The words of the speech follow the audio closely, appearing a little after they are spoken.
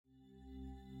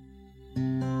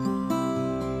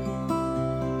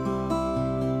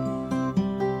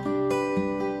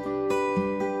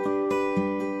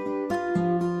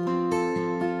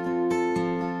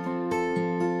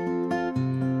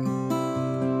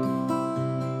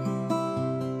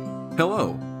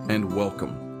Hello, and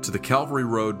welcome to the Calvary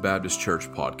Road Baptist Church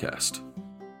podcast.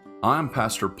 I'm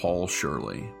Pastor Paul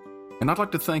Shirley, and I'd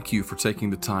like to thank you for taking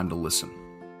the time to listen.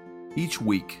 Each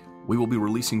week, we will be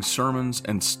releasing sermons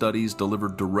and studies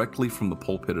delivered directly from the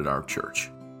pulpit at our church.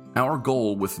 Our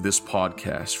goal with this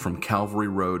podcast from Calvary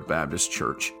Road Baptist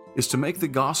Church is to make the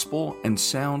gospel and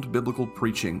sound biblical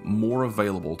preaching more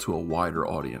available to a wider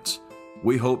audience.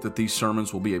 We hope that these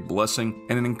sermons will be a blessing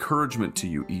and an encouragement to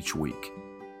you each week.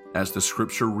 As the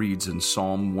scripture reads in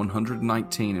Psalm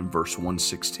 119 and verse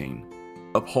 116,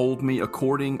 "Uphold me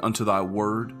according unto thy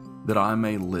word, that I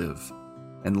may live,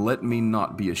 and let me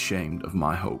not be ashamed of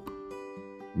my hope."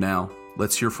 Now,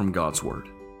 let's hear from God's word.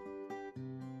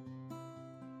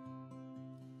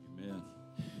 Amen.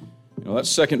 That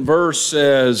second verse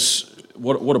says,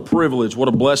 what a privilege, what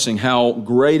a blessing, how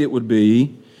great it would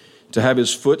be to have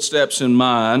his footsteps in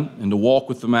mine and to walk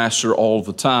with the Master all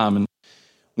the time. And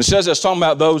it says that's talking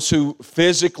about those who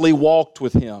physically walked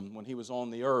with him when he was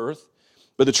on the earth.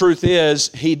 But the truth is,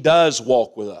 he does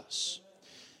walk with us.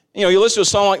 You listen to a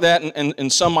song like that,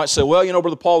 and some might say, well,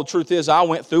 Brother Paul, the truth is, I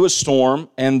went through a storm,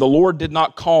 and the Lord did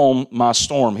not calm my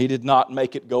storm. He did not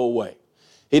make it go away.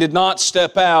 He did not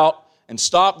step out and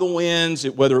stop the winds,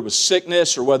 whether it was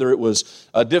sickness or whether it was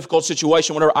a difficult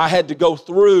situation, whatever. I had to go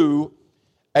through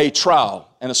a trial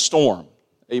and a storm.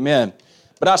 Amen.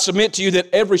 But I submit to you that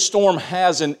every storm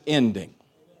has an ending.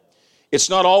 It's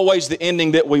not always the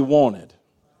ending that we wanted.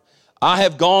 I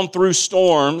have gone through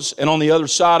storms, and on the other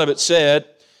side of it said,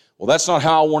 well, that's not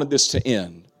how I wanted this to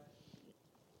end.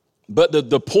 But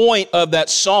the point of that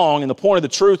song and the point of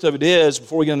the truth of it is,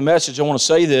 before we get into the message, I want to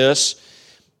say this: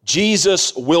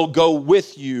 Jesus will go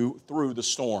with you through the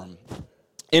storm.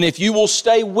 And if you will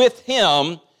stay with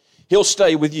him, he'll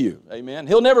stay with you. Amen.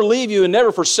 He'll never leave you and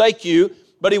never forsake you,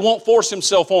 but he won't force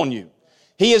himself on you.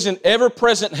 He is an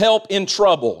ever-present help in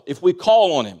trouble if we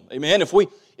call on him. Amen. If we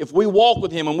walk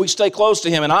with him and we stay close to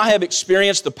him. And I have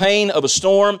experienced the pain of a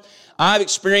storm. I've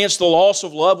experienced the loss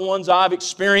of loved ones. I've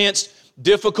experienced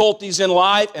difficulties in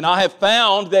life. And I have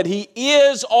found that he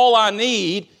is all I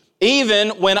need, even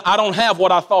when I don't have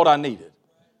what I thought I needed.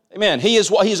 Amen.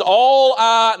 He's all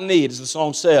I need, as the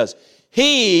song says.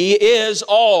 He is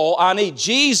all I need.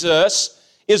 Jesus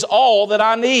is all that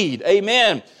I need.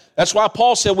 Amen. That's why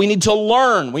Paul said we need to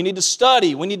learn, we need to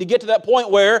study, we need to get to that point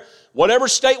where whatever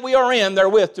state we are in,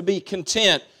 therewith to be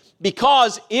content.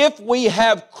 Because if we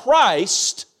have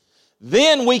Christ,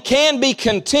 then we can be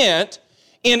content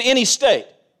in any state.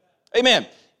 Amen.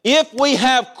 If we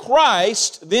have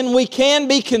Christ, then we can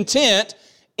be content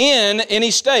in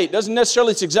any state. Doesn't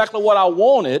necessarily it's exactly what I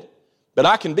wanted, but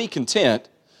I can be content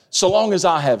so long as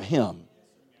I have him.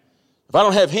 If I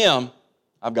don't have him,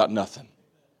 I've got nothing.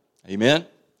 Amen?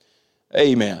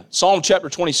 Amen. Psalm chapter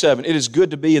 27. It is good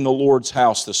to be in the Lord's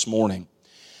house this morning.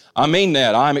 I mean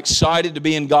that. I'm excited to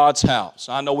be in God's house.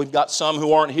 I know we've got some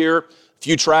who aren't here, a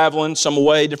few traveling, some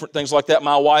away, different things like that.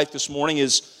 My wife this morning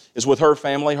is with her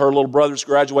family. Her little brother's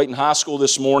graduating high school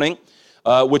this morning,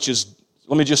 which is,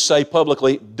 let me just say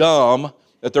publicly, dumb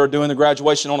that they're doing the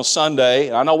graduation on a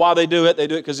Sunday. I know why they do it. They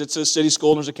do it because it's a city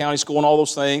school and there's a county school and all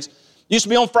those things. Used to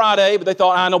be on Friday, but they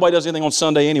thought, nobody does anything on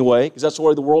Sunday anyway, because that's the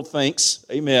way the world thinks.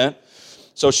 Amen.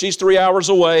 So she's 3 hours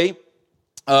away.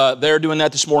 They're doing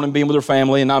that this morning, being with her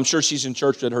family, and I'm sure she's in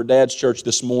church at her dad's church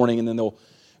this morning, and then they'll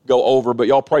go over. But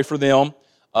y'all pray for them.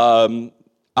 I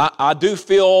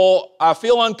feel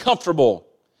uncomfortable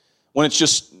when it's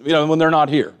just, when they're not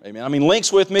here. Amen. I mean,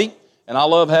 Link's with me, and I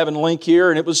love having Link here,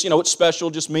 and it was, it's special,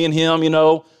 just me and him,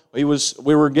 We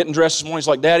were getting dressed this morning. He's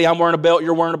like, Daddy, I'm wearing a belt,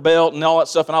 you're wearing a belt, and all that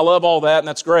stuff. And I love all that, and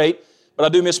that's great. But I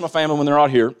do miss my family when they're out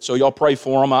here. So y'all pray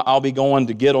for them. I'll be going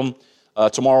to get them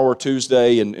tomorrow or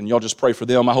Tuesday, and y'all just pray for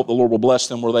them. I hope the Lord will bless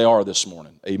them where they are this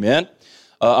morning. Amen.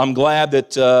 I'm glad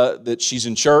that she's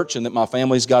in church and that my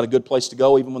family's got a good place to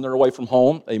go even when they're away from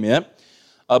home. Amen.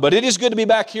 But it is good to be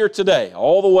back here today,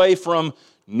 all the way from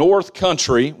North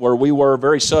Country, where we were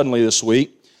very suddenly this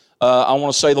week. I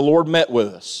want to say the Lord met with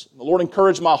us. The Lord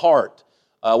encouraged my heart.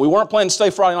 We weren't planning to stay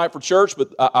Friday night for church,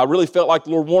 but I really felt like the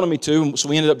Lord wanted me to, so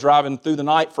we ended up driving through the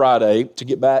night Friday to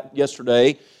get back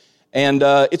yesterday. And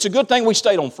it's a good thing we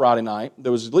stayed on Friday night.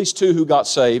 There was at least 2 who got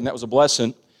saved, and that was a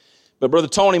blessing. But Brother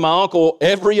Tony, my uncle,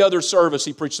 every other service,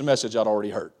 he preached a message I'd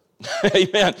already heard.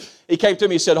 Amen. He came to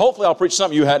me and said, hopefully I'll preach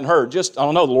something you hadn't heard. I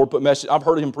don't know, the Lord put message. I've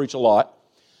heard him preach a lot.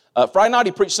 Friday night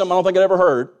he preached something I don't think I'd ever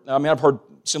heard. I mean, I've heard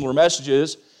similar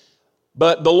messages.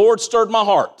 But the Lord stirred my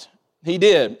heart. He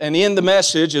did. And in the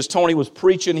message, as Tony was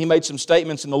preaching, he made some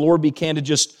statements, and the Lord began to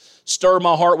just stir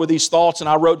my heart with these thoughts, and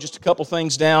I wrote just a couple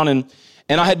things down. And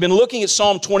I had been looking at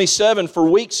Psalm 27 for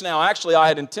weeks now. Actually, I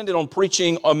had intended on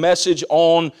preaching a message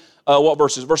on what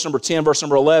verses? Verse number 10, verse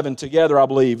number 11 together, I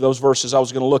believe, those verses I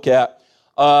was going to look at.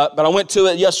 But I went to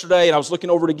it yesterday, and I was looking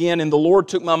over it again, and the Lord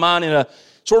took my mind in a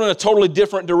totally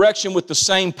different direction with the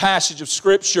same passage of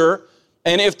Scripture.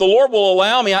 And if the Lord will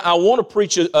allow me, I want to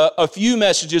preach a few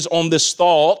messages on this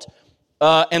thought.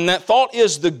 And that thought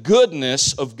is the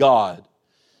goodness of God.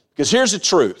 Because here's the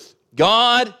truth.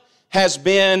 God has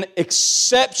been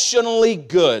exceptionally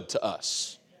good to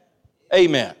us.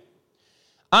 Amen.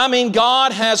 I mean,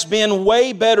 God has been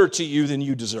way better to you than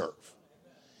you deserve.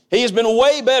 He has been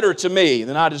way better to me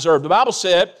than I deserve. The Bible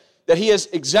said that He has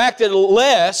exacted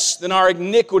less than our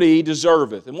iniquity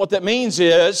deserveth. And what that means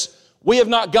is we have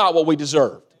not got what we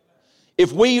deserved.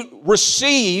 If we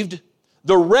received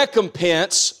the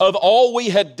recompense of all we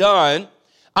had done,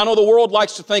 I know the world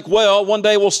likes to think, well, one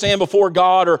day we'll stand before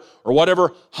God or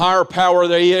whatever higher power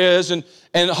there is, and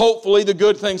hopefully the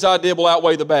good things I did will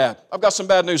outweigh the bad. I've got some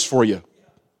bad news for you.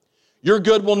 Your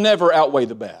good will never outweigh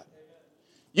the bad.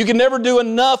 You can never do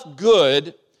enough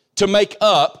good to make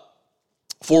up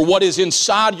for what is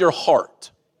inside your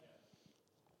heart.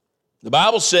 The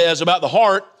Bible says about the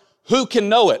heart, who can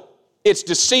know it? It's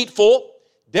deceitful,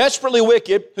 desperately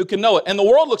wicked, who can know it? And the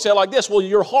world looks at it like this, well,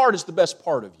 your heart is the best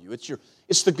part of you.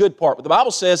 It's the good part. But the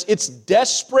Bible says it's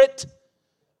desperate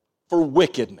for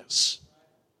wickedness.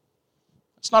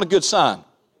 It's not a good sign.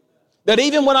 That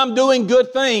even when I'm doing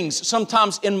good things,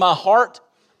 sometimes in my heart,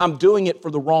 I'm doing it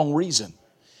for the wrong reason.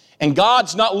 And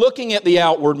God's not looking at the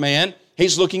outward man,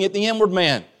 He's looking at the inward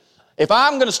man. If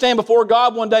I'm going to stand before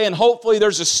God one day and hopefully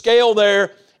there's a scale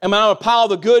there, and I'm going to pile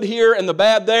the good here and the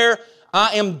bad there,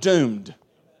 I am doomed.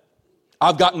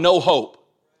 I've got no hope.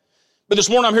 But this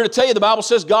morning I'm here to tell you the Bible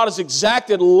says God has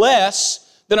exacted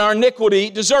less than our iniquity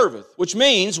deserveth, which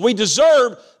means we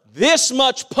deserve this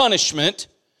much punishment,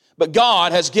 but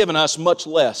God has given us much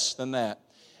less than that.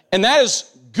 And that is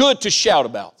good to shout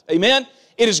about. Amen?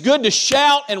 It is good to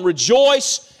shout and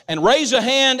rejoice and raise a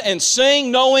hand and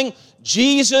sing, knowing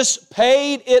Jesus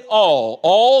paid it all.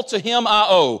 All to Him I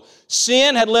owe.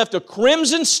 Sin had left a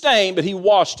crimson stain, but He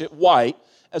washed it white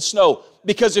as snow.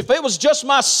 Because if it was just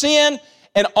my sin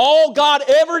and all God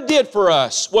ever did for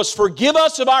us was forgive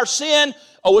us of our sin,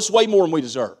 oh, it's way more than we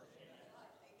deserve.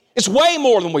 It's way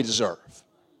more than we deserve.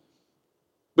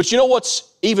 But you know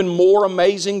what's even more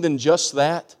amazing than just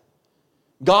that?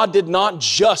 God did not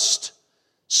just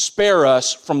spare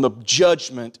us from the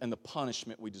judgment and the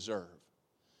punishment we deserve.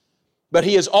 But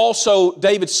He has also,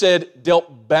 David said,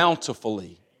 dealt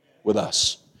bountifully with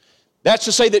us. That's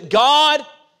to say that God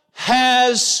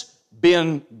has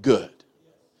been good.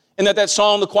 And that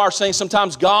song the choir sings,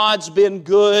 sometimes God's been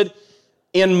good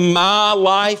in my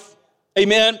life.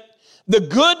 Amen. The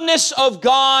goodness of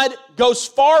God goes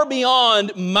far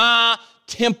beyond my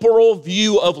temporal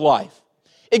view of life.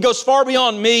 It goes far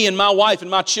beyond me and my wife and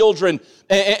my children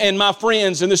and my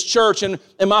friends in this church and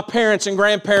my parents and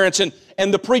grandparents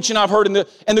and the preaching I've heard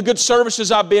and the good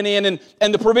services I've been in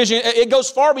and the provision. It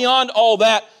goes far beyond all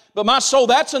that. But my soul,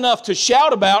 that's enough to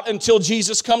shout about until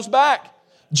Jesus comes back.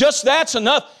 Just that's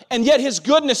enough. And yet His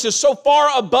goodness is so far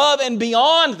above and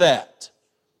beyond that.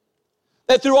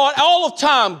 That throughout all of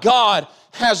time, God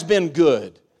has been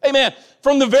good. Amen.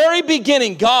 From the very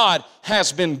beginning, God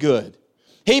has been good.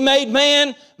 He made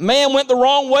man. Man went the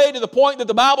wrong way to the point that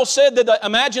the Bible said that the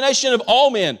imagination of all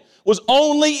men was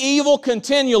only evil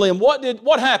continually. And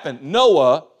what happened?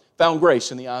 Noah found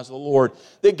grace in the eyes of the Lord.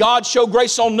 That God showed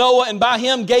grace on Noah and by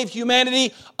him gave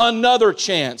humanity another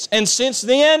chance. And since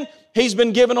then, He's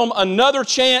been giving them another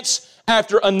chance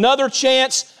after another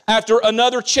chance after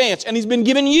another chance. And He's been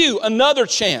giving you another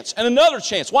chance and another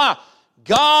chance. Why?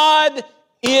 God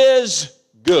is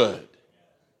good.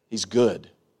 He's good.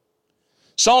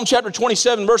 Psalm chapter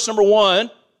 27, verse number 1.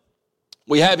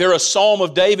 We have here a Psalm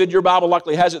of David. Your Bible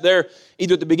likely has it there,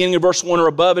 either at the beginning of verse 1 or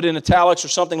above it in italics or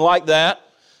something like that.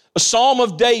 A Psalm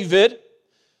of David.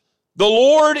 The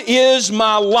Lord is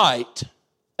my light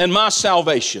and my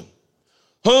salvation.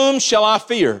 Whom shall I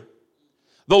fear?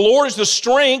 The Lord is the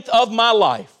strength of my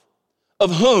life.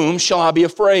 Of whom shall I be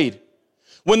afraid?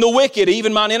 When the wicked,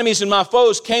 even mine enemies and my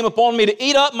foes, came upon me to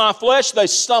eat up my flesh, they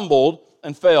stumbled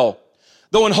and fell.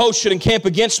 Though an host should encamp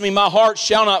against me, my heart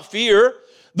shall not fear.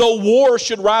 Though war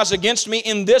should rise against me,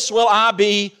 in this will I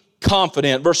be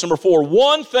confident. Verse number 4,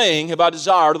 one thing have I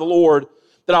desired of the Lord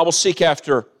that I will seek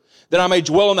after, that I may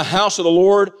dwell in the house of the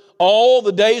Lord all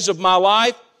the days of my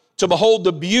life, to behold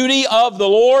the beauty of the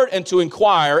Lord and to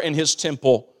inquire in His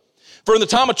temple. For in the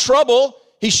time of trouble,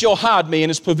 He shall hide me in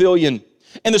His pavilion.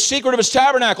 In the secret of His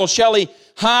tabernacle shall He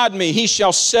hide me. He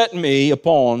shall set me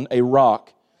upon a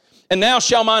rock. And now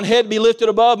shall mine head be lifted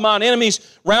above mine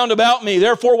enemies round about me.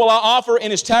 Therefore will I offer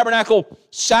in his tabernacle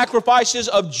sacrifices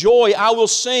of joy. I will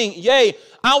sing, yea,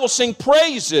 I will sing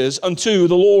praises unto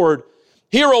the Lord.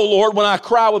 Hear, O Lord, when I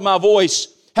cry with my voice.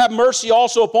 Have mercy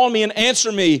also upon me and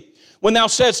answer me. When thou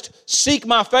saidst, seek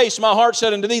my face, my heart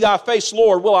said unto thee, thy face,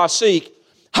 Lord, will I seek.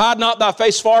 Hide not thy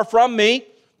face far from me.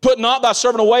 Put not thy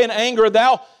servant away in anger.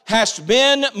 Thou hast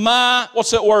been my,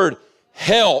 what's that word?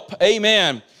 Help.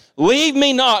 Amen. Leave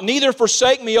me not, neither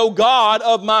forsake me, O God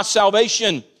of my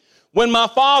salvation. When my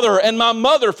father and my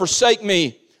mother forsake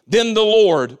me, then the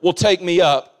Lord will take me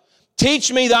up.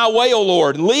 Teach me thy way, O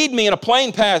Lord, and lead me in a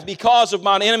plain path because of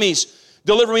mine enemies.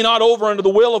 Deliver me not over unto the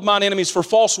will of mine enemies, for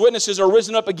false witnesses are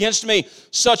risen up against me,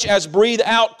 such as breathe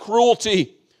out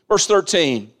cruelty. Verse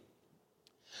 13.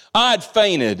 I had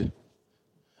fainted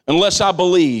unless I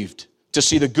believed to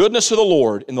see the goodness of the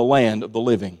Lord in the land of the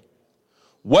living.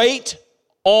 Wait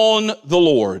on the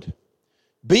Lord.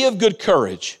 Be of good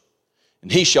courage,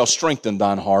 and he shall strengthen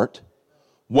thine heart.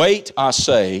 Wait, I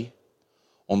say,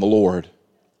 on the Lord.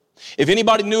 If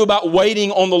anybody knew about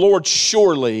waiting on the Lord,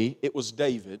 surely it was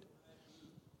David.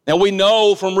 Now we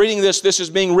know from reading this is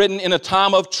being written in a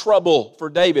time of trouble for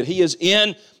David. He is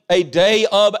in a day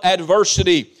of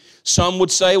adversity. Some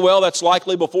would say, well, that's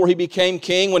likely before he became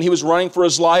king when he was running for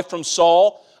his life from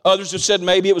Saul. Others have said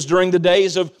maybe it was during the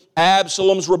days of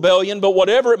Absalom's rebellion. But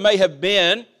whatever it may have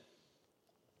been,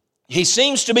 he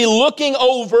seems to be looking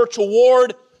over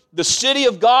toward the city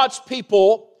of God's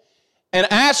people and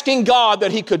asking God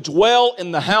that he could dwell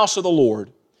in the house of the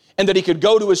Lord and that he could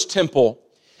go to his temple.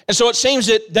 And so it seems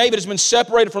that David has been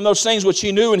separated from those things which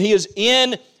he knew, and he is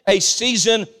in a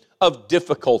season of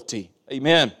difficulty.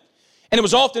 Amen. And it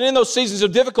was often in those seasons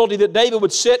of difficulty that David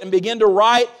would sit and begin to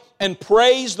write and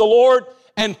praise the Lord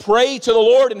and pray to the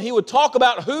Lord, and he would talk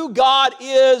about who God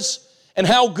is and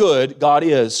how good God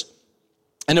is.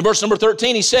 And in verse number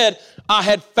 13, he said, I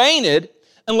had fainted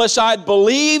unless I had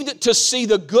believed to see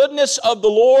the goodness of the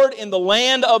Lord in the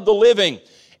land of the living.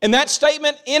 And that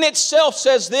statement in itself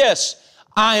says this,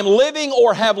 I am living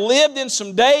or have lived in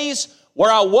some days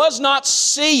where I was not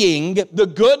seeing the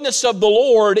goodness of the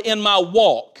Lord in my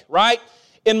walk, right?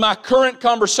 In my current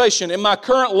conversation, in my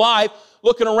current life,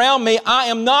 looking around me, I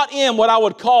am not in what I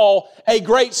would call a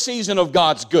great season of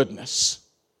God's goodness.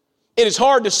 It is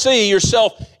hard to see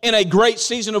yourself in a great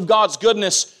season of God's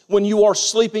goodness when you are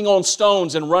sleeping on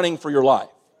stones and running for your life.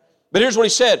 But here's what he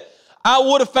said, I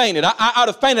would have fainted. I'd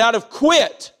have fainted. I'd have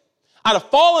quit. I'd have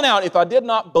fallen out if I did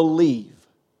not believe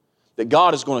that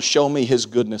God is going to show me his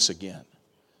goodness again.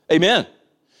 Amen.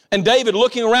 And David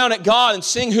looking around at God and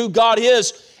seeing who God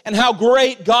is and how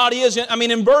great God is.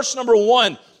 In verse number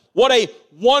 1, what a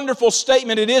wonderful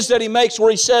statement it is that he makes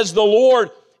where he says, the Lord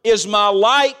is my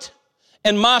light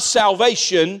and my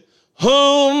salvation.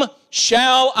 Whom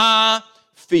shall I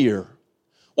fear?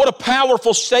 What a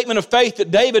powerful statement of faith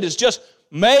that David has just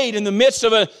made in the midst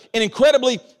of an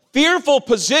incredibly fearful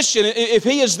position. If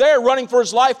he is there running for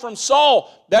his life from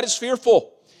Saul, that is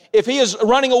fearful. If he is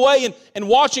running away and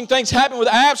watching things happen with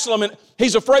Absalom, and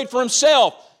he's afraid for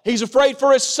himself, he's afraid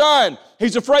for his son,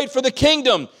 he's afraid for the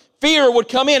kingdom, fear would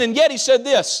come in. And yet he said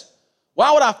this,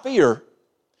 why would I fear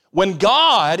when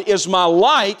God is my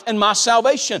light and my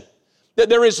salvation? That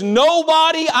there is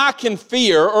nobody I can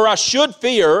fear or I should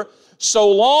fear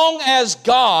so long as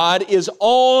God is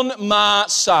on my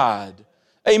side.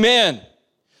 Amen.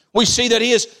 We see that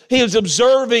he is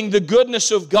observing the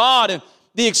goodness of God, and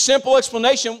the simple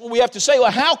explanation we have to say,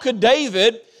 well, how could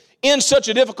David in such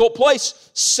a difficult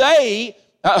place say,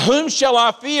 whom shall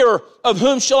I fear, of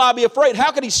whom shall I be afraid?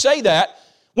 How could he say that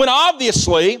when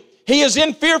obviously he is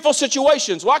in fearful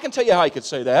situations? Well, I can tell you how he could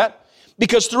say that,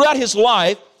 because throughout his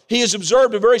life he has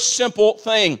observed a very simple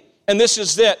thing, and this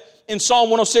is that in Psalm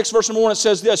 106 verse number 1 it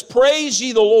says this, praise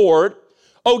ye the Lord,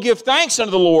 O give thanks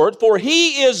unto the Lord, for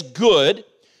he is good,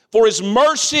 for his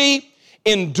mercy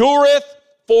endureth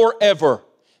forever.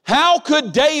 How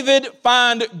could David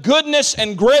find goodness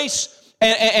and grace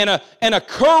and a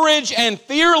courage and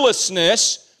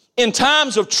fearlessness in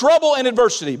times of trouble and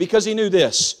adversity? Because he knew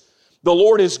this, the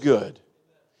Lord is good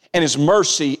and his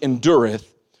mercy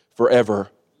endureth forever.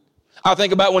 I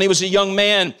think about when he was a young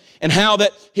man and how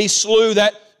that he slew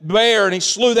that bear and he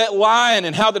slew that lion,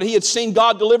 and how that he had seen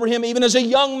God deliver him even as a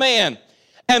young man.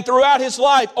 And throughout his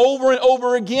life, over and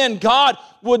over again, God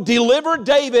would deliver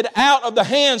David out of the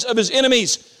hands of his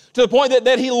enemies, to the point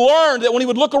that he learned that when he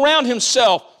would look around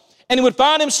himself and he would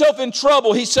find himself in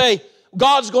trouble, he'd say,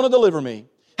 God's going to deliver me.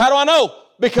 How do I know?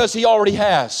 Because he already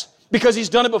has. Because he's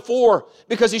done it before.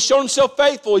 Because he's shown himself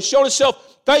faithful. He's shown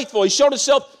himself faithful. He's shown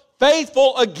himself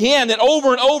faithful again, that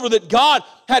over and over that God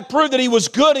had proved that He was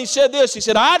good. And He said this, He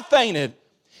said, I'd fainted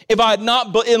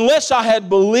unless I had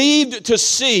believed to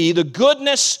see the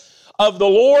goodness of the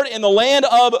Lord in the land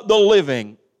of the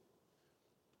living.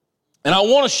 And I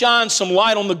want to shine some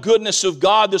light on the goodness of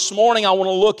God this morning. I want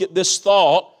to look at this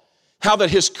thought, how that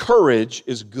His courage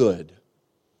is good.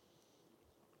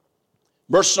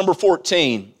 Verse number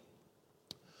 14.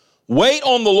 Wait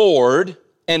on the Lord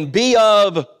and be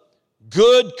of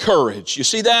good courage. You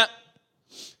see that?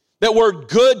 That word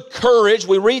good courage,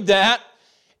 we read that,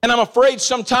 and I'm afraid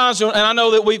sometimes, and I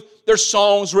know that there's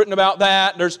songs written about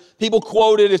that, there's people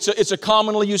quote it, it's a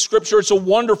commonly used scripture, it's a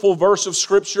wonderful verse of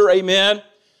scripture, amen.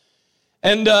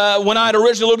 And when I had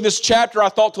originally looked at this chapter, I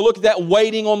thought to look at that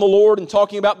waiting on the Lord and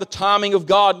talking about the timing of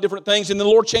God and different things, and then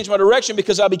the Lord changed my direction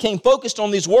because I became focused on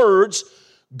these words,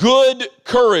 good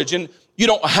courage. And you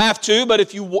don't have to, but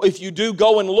if you do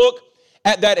go and look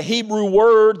at that Hebrew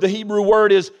word, the Hebrew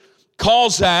word is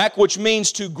kozak, which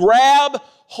means to grab,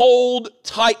 hold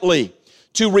tightly,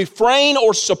 to refrain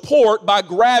or support by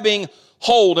grabbing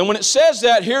hold. And when it says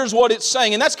that, here's what it's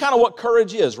saying, and that's kind of what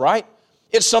courage is, right?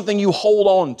 It's something you hold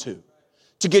on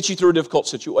to get you through a difficult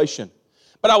situation.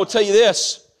 But I will tell you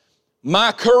this,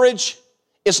 my courage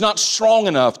is not strong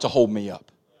enough to hold me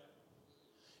up.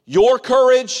 Your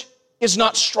courage is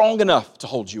not strong enough to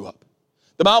hold you up.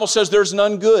 The Bible says there's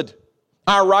none good.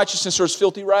 Our righteousness are as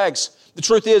filthy rags. The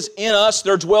truth is, in us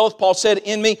there dwelleth, Paul said,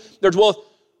 in me there dwelleth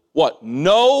what?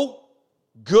 No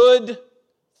good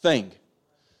thing.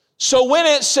 So when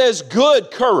it says good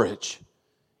courage,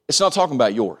 it's not talking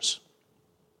about yours.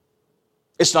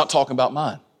 It's not talking about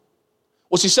mine.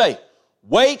 What's he say?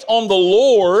 Wait on the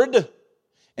Lord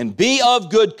and be of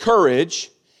good courage,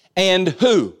 and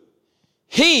who?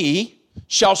 He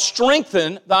shall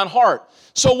strengthen thine heart.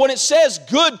 So when it says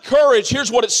good courage,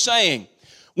 here's what it's saying.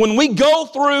 When we go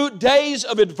through days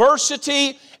of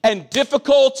adversity and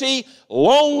difficulty,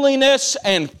 loneliness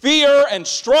and fear and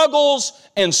struggles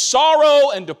and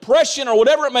sorrow and depression or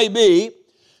whatever it may be,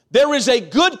 there is a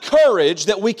good courage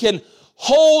that we can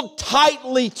hold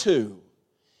tightly to.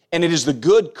 And it is the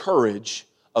good courage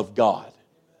of God.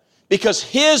 Because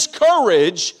His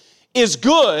courage is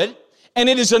good, and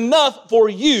it is enough for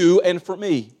you and for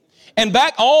me. And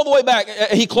back, all the way back,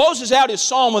 he closes out his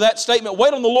psalm with that statement,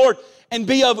 wait on the Lord and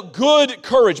be of good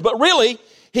courage. But really,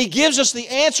 he gives us the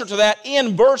answer to that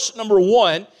in verse number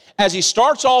 1, as he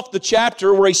starts off the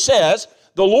chapter where he says,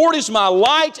 the Lord is my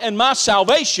light and my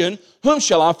salvation, whom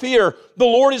shall I fear? The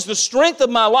Lord is the strength of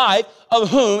my life, of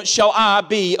whom shall I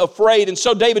be afraid? And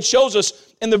so David shows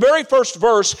us in the very first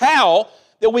verse how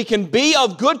that we can be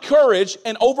of good courage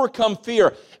and overcome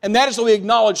fear. And that is that we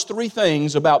acknowledge three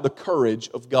things about the courage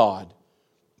of God.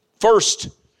 First,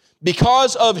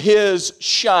 because of His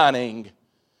shining,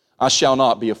 I shall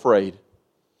not be afraid. He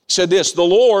said this, the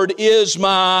Lord is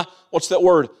my, what's that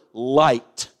word?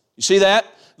 Light. You see that?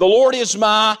 The Lord is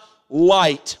my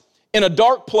light. In a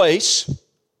dark place,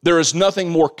 there is nothing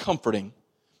more comforting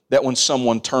than when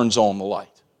someone turns on the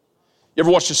light. You ever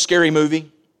watched a scary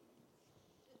movie?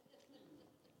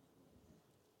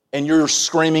 And you're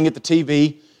screaming at the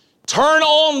TV, turn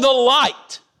on the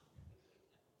light.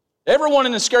 Everyone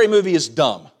in a scary movie is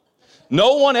dumb.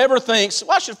 No one ever thinks,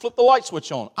 well, I should flip the light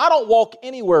switch on. I don't walk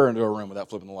anywhere into a room without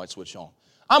flipping the light switch on.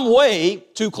 I'm way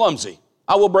too clumsy.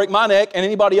 I will break my neck and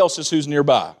anybody else's who's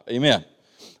nearby. Amen.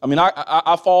 I mean,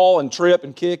 I fall and trip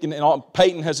and kick, and all,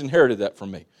 Peyton has inherited that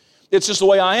from me. It's just the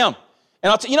way I am.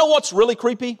 And I'll tell you, know what's really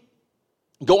creepy?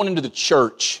 Going into the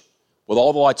church with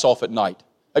all the lights off at night.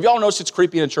 Have y'all noticed it's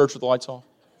creepy in a church with the lights off?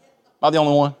 Am I the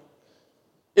only one?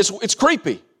 It's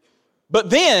creepy. But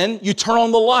then you turn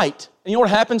on the light, and you know what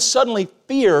happens? Suddenly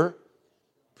fear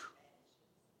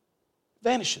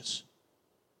vanishes.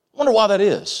 I wonder why that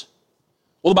is.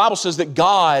 Well, the Bible says that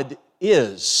God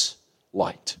is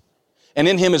light, and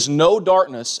in Him is no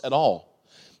darkness at all.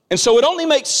 And so it only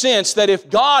makes sense that if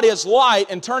God is light,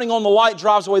 and turning on the light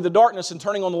drives away the darkness, and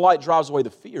turning on the light drives away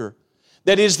the fear,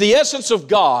 that is the essence of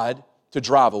God to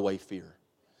drive away fear.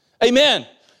 Amen.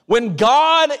 When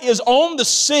God is on the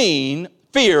scene,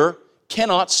 fear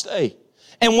cannot stay.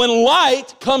 And when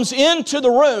light comes into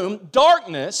the room,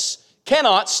 darkness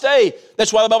cannot stay.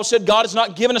 That's why the Bible said God has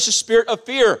not given us a spirit of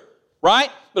fear, right?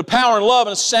 But power and love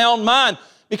and a sound mind.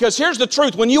 Because here's the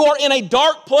truth. When you are in a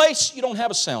dark place, you don't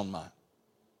have a sound mind.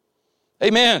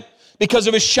 Amen. Because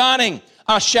of His shining,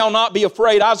 I shall not be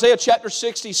afraid. Isaiah chapter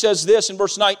 60 says this in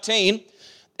verse 19.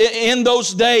 In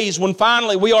those days when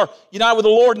finally we are united with the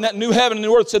Lord in that new heaven and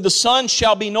new earth, said, the sun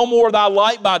shall be no more thy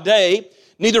light by day,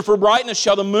 neither for brightness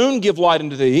shall the moon give light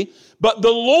unto thee, but the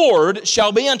Lord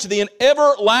shall be unto thee an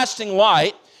everlasting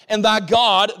light, and thy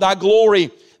God thy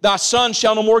glory. Thy sun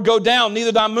shall no more go down,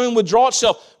 neither thy moon withdraw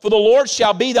itself. For the Lord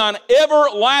shall be thine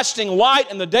everlasting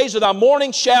light, and the days of thy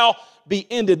mourning shall be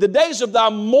ended. The days of thy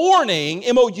mourning,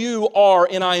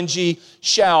 M-O-U-R-N-I-N-G,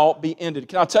 shall be ended.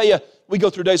 Can I tell you, we go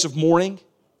through days of mourning?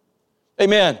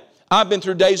 Amen. I've been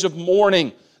through days of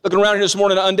mourning. Looking around here this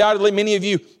morning, undoubtedly many of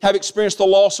you have experienced the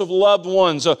loss of loved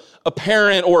ones, a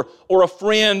parent or a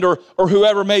friend or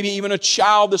whoever, maybe even a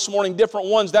child this morning, different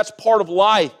ones. That's part of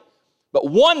life. But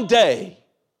one day,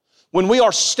 when we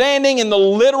are standing in the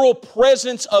literal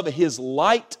presence of His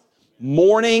light,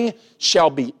 mourning shall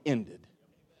be ended.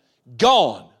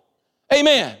 Gone.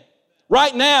 Amen.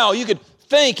 Right now, you could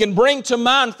think and bring to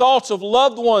mind thoughts of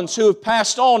loved ones who have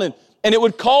passed on, and it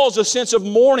would cause a sense of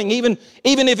mourning. Even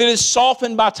if it is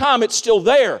softened by time, it's still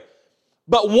there.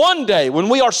 But one day, when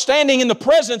we are standing in the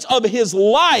presence of His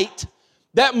light,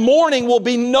 that mourning will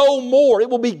be no more. It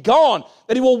will be gone.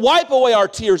 That He will wipe away our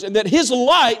tears, and that His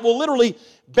light will literally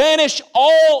banish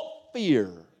all fear,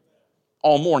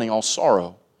 all mourning, all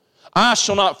sorrow. I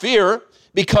shall not fear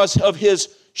because of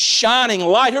His shining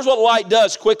light. Here's what light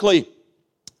does quickly.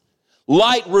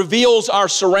 Light reveals our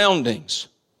surroundings.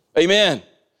 Amen.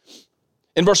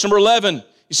 In verse number 11,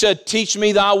 He said, teach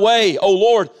me thy way, O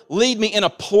Lord, lead me in a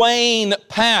plain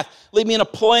path. Lead me in a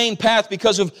plain path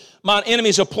because of mine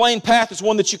enemies. A plain path is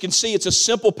one that you can see. It's a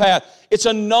simple path. It's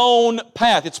a known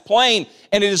path. It's plain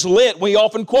and it is lit. We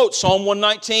often quote Psalm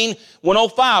 119,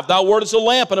 105. Thy word is a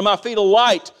lamp unto my feet, a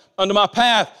light unto my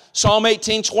path. Psalm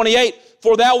 18, 28.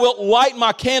 For thou wilt light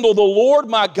my candle. The Lord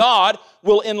my God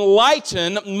will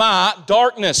enlighten my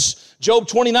darkness. Job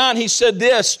 29, he said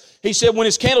this. He said, when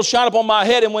His candle shine upon my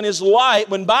head and when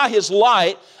by His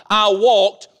light I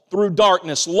walked through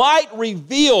darkness. Light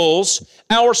reveals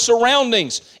our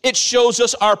surroundings. It shows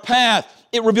us our path.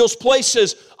 It reveals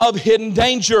places of hidden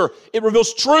danger. It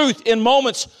reveals truth in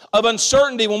moments of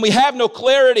uncertainty when we have no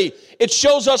clarity. It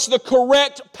shows us the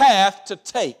correct path to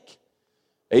take.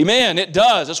 Amen. It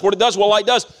does. That's what it does, what light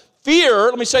does. Fear,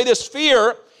 let me say this,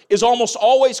 fear is almost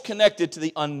always connected to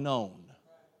the unknown.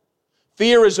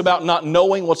 Fear is about not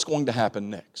knowing what's going to happen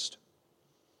next.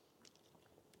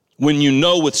 When you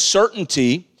know with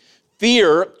certainty,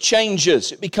 fear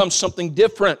changes. It becomes something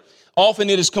different. Often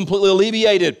it is completely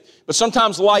alleviated. But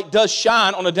sometimes light does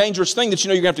shine on a dangerous thing that you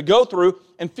know you're going to have to go through,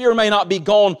 and fear may not be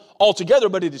gone altogether,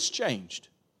 but it is changed.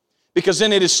 Because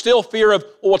then it is still fear of,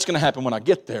 well, what's going to happen when I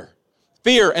get there?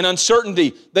 Fear and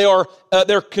uncertainty, they're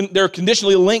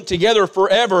conditionally linked together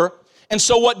forever. And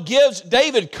so what gives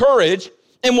David courage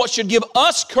and what should give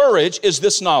us courage is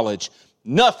this knowledge.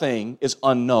 Nothing is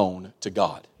unknown to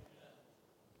God.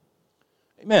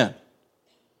 Amen.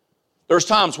 There's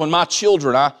times when my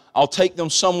children, I'll take them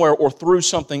somewhere or through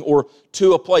something or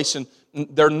to a place and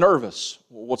they're nervous.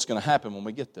 Well, what's going to happen when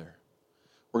we get there?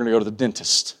 We're going to go to the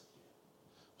dentist.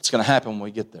 What's going to happen when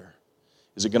we get there?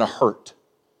 Is it going to hurt?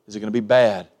 Is it going to be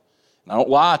bad? And I don't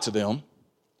lie to them.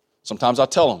 Sometimes I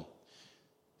tell them,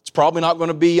 it's probably not going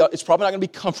to be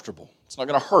comfortable. It's not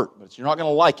going to hurt, but you're not going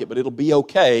to like it, but it'll be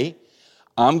okay.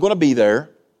 I'm going to be there,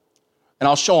 and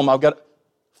I'll show them I've got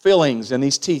fillings in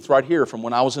these teeth right here from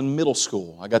when I was in middle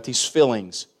school. I got these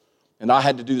fillings, and I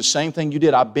had to do the same thing you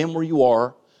did. I've been where you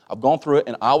are. I've gone through it,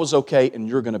 and I was okay, and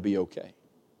you're going to be okay.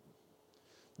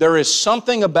 There is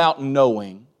something about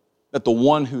knowing that the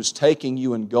one who's taking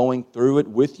you and going through it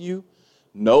with you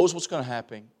knows what's going to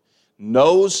happen,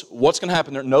 knows what's going to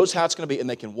happen there, knows how it's going to be, and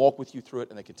they can walk with you through it,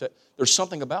 and they can there's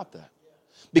something about that.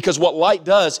 Because what light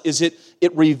does is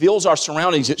it reveals our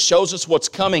surroundings. It shows us what's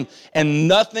coming, and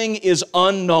nothing is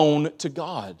unknown to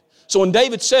God. So when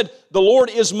David said, the Lord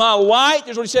is my light,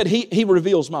 here's what he said, He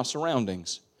reveals my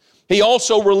surroundings. He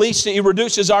also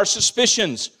reduces our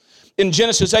suspicions. In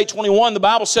Genesis 8:21, the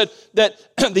Bible said that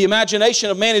the imagination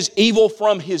of man is evil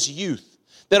from his youth.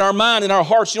 That our mind and our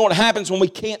hearts, you know what happens when we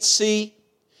can't see?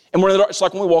 And it's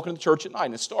like when we walk into the church at night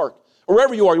and it's dark. Or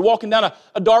wherever you are, you're walking down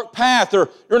a dark path, or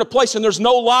you're in a place and there's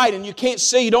no light and you can't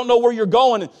see, you don't know where you're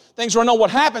going, and things are unknown.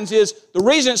 What happens is, the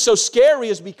reason it's so scary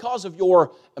is because of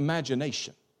your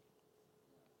imagination.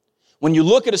 When you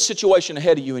look at a situation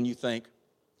ahead of you and you think,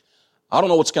 I don't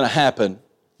know what's going to happen,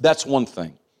 that's one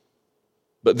thing.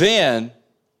 But then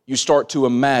you start to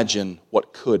imagine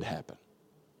what could happen.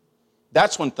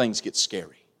 That's when things get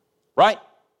scary, right?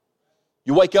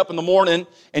 You wake up in the morning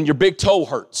and your big toe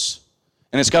hurts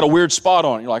and it's got a weird spot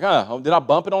on it. You're like, did I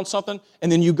bump it on something?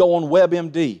 And then you go on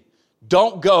WebMD.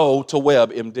 Don't go to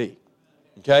WebMD,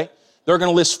 okay? They're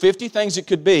going to list 50 things it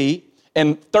could be,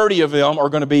 and 30 of them are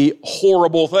going to be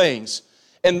horrible things.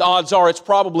 And the odds are it's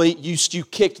probably you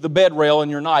kicked the bed rail in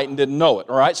your night and didn't know it,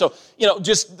 all right? So,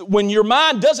 just when your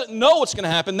mind doesn't know what's going to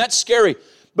happen, that's scary.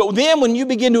 But then when you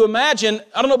begin to imagine,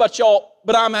 I don't know about y'all,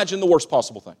 but I imagine the worst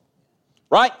possible thing,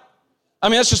 right? I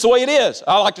mean, that's just the way it is.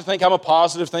 I like to think I'm a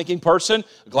positive thinking person,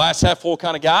 a glass half full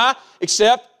kind of guy,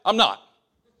 except I'm not.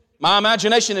 My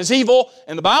imagination is evil,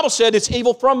 and the Bible said it's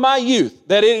evil from my youth,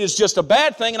 that it is just a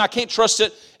bad thing and I can't trust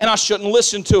it and I shouldn't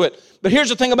listen to it. But here's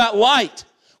the thing about light.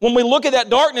 When we look at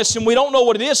that darkness and we don't know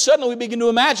what it is, suddenly we begin to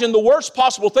imagine the worst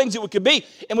possible things it could be,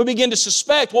 and we begin to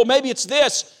suspect, well, maybe it's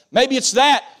this, maybe it's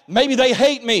that, maybe they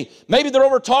hate me, maybe they're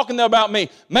over talking about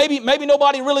me, maybe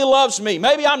nobody really loves me,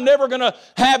 maybe I'm never going to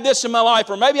have this in my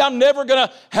life, or maybe I'm never going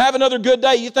to have another good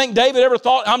day. You think David ever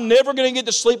thought, I'm never going to get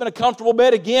to sleep in a comfortable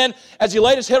bed again? As he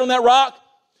laid his head on that rock,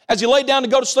 as he laid down to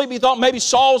go to sleep, he thought maybe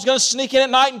Saul was going to sneak in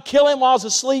at night and kill him while he was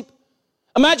asleep.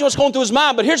 Imagine what's going through his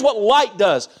mind, but here's what light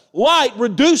does. Light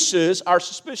reduces our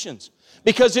suspicions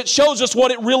because it shows us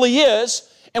what it really is,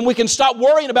 and we can stop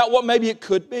worrying about what maybe it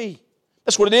could be.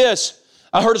 That's what it is.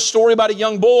 I heard a story about a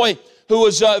young boy who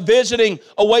was visiting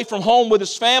away from home with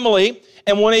his family,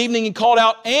 and one evening he called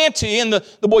out, "Auntie," and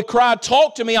the boy cried,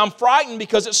 "Talk to me, I'm frightened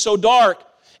because it's so dark."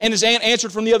 And his aunt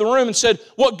answered from the other room and said,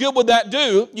 "What good would that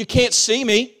do? You can't see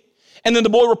me." And then the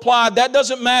boy replied, "That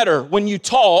doesn't matter. When you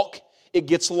talk, it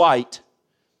gets light."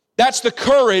 That's the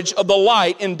courage of the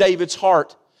light in David's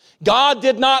heart. God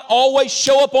did not always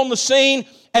show up on the scene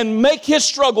and make his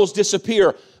struggles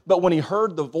disappear. But when he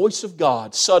heard the voice of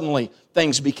God, suddenly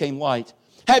things became light.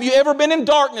 Have you ever been in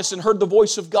darkness and heard the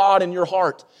voice of God in your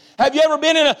heart? Have you ever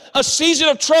been in a season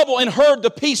of trouble and heard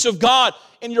the peace of God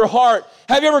in your heart?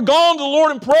 Have you ever gone to the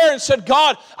Lord in prayer and said,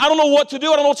 "God, I don't know what to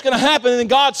do. I don't know what's going to happen." And then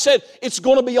God said, "It's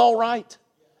going to be all right."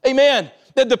 Amen.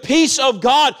 That the peace of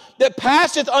God that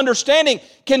passeth understanding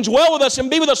can dwell with us and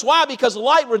be with us. Why? Because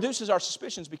light reduces our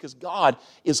suspicions, because God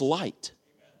is light.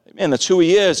 Amen. That's who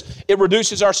He is. It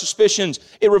reduces our suspicions.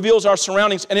 It reveals our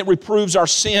surroundings, and it reproves our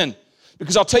sin.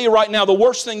 Because I'll tell you right now, the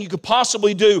worst thing you could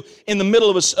possibly do in the middle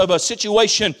of a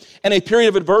situation and a period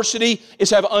of adversity is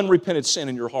have unrepented sin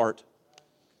in your heart.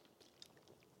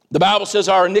 The Bible says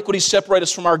our iniquities separate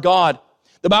us from our God.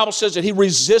 The Bible says that He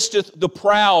resisteth the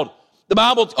proud. The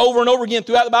Bible, over and over again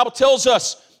throughout the Bible, tells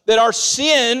us that our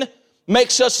sin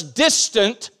makes us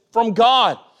distant from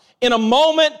God. In a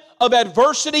moment of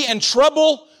adversity and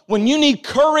trouble, when you need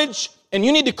courage and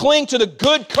you need to cling to the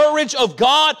good courage of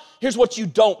God, here's what you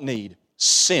don't need: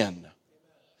 sin.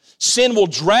 Sin will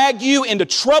drag you into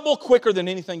trouble quicker than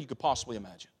anything you could possibly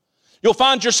imagine. You'll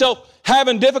find yourself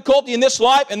having difficulty in this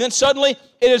life, and then suddenly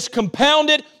it is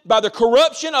compounded by the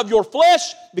corruption of your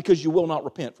flesh because you will not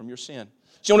repent from your sin.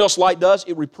 See what else light does?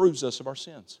 It reproves us of our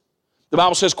sins. The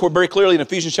Bible says very clearly in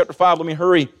Ephesians chapter 5, let me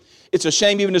hurry, "It's a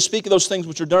shame even to speak of those things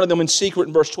which are done to them in secret."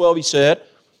 In verse 12 he said,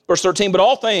 verse 13, "But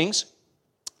all things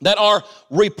that are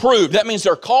reproved," that means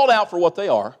they're called out for what they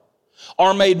are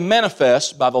made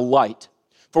manifest by the light.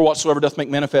 "For whatsoever doth make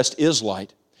manifest is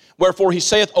light. Wherefore he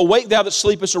saith, Awake thou that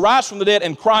sleepest, arise from the dead,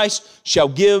 and Christ shall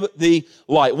give thee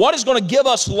light." What is going to give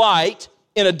us light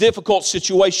in a difficult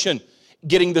situation?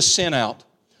 Getting the sin out.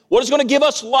 What is going to give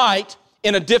us light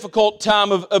in a difficult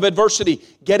time of adversity?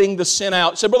 Getting the sin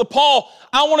out. He said, "Brother Paul,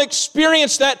 I want to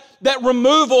experience that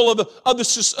removal of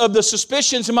the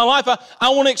suspicions in my life. I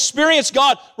want to experience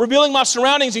God revealing my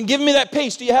surroundings and giving me that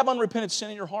peace." Do you have unrepented sin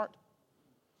in your heart?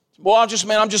 Well, I'm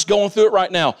just going through it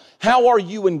right now. How are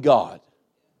you in God?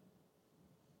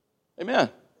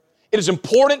 Amen. It is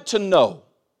important to know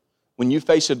when you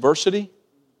face adversity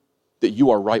that you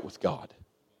are right with God.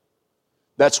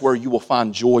 That's where you will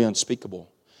find joy unspeakable.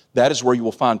 That is where you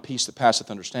will find peace that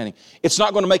passeth understanding. It's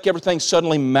not going to make everything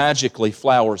suddenly magically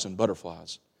flowers and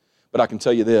butterflies. But I can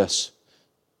tell you this,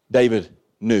 David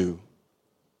knew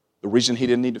the reason he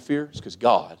didn't need to fear is because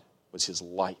God was his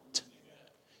light.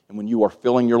 And when you are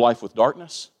filling your life with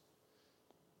darkness,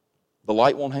 the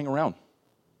light won't hang around.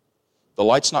 The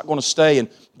light's not going to stay and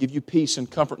give you peace and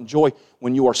comfort and joy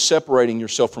when you are separating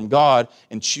yourself from God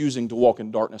and choosing to walk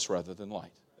in darkness rather than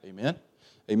light. Amen?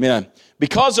 Amen.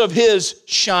 "Because of His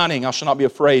shining, I shall not be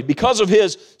afraid. Because of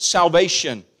His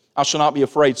salvation, I shall not be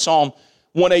afraid." Psalm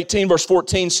 118 verse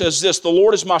 14 says this, "The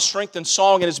Lord is my strength and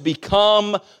song, and has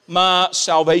become my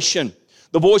salvation.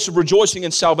 The voice of rejoicing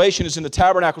and salvation is in the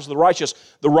tabernacles of the righteous.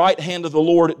 The right hand of the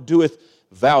Lord doeth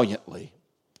valiantly."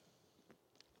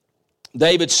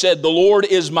 David said, "The Lord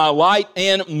is my light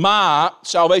and my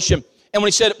salvation." And when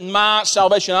he said my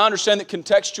salvation, I understand that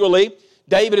contextually,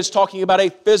 David is talking about a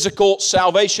physical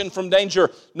salvation from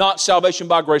danger, not salvation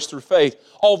by grace through faith.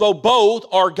 Although both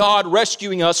are God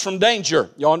rescuing us from danger.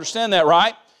 Y'all understand that,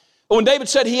 right? But when David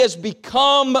said He has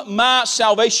become my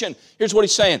salvation, here's what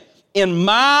he's saying. In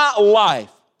my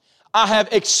life, I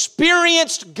have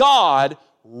experienced God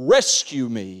rescue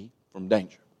me from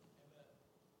danger.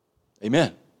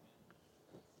 Amen.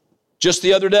 Just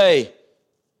the other day,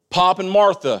 Pop and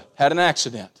Martha had an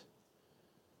accident.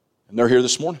 And they're here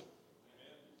this morning.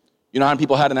 You know how many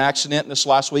people had an accident this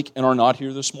last week and are not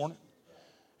here this morning?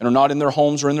 And are not in their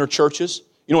homes or in their churches?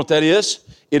 You know what that is?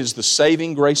 It is the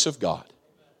saving grace of God.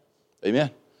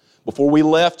 Amen. Before we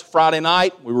left Friday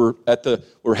night, we were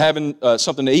having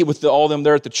something to eat with all of them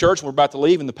there at the church. And we're about to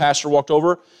leave, and the pastor walked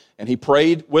over, and he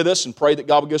prayed with us and prayed that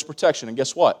God would give us protection. And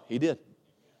guess what? He did.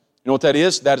 You know what that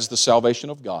is? That is the salvation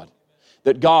of God.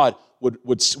 That God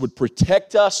would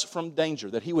protect us from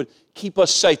danger, that He would keep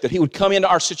us safe, that He would come into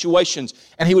our situations,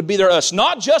 and He would be there to us,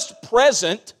 not just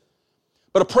present,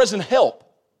 but a present help.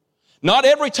 Not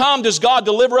every time does God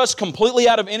deliver us completely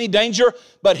out of any danger,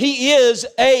 but He is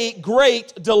a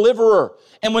great deliverer.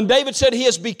 And when David said He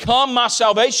has become my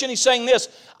salvation, he's saying this,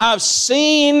 I've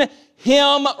seen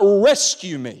Him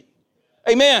rescue me.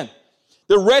 Amen.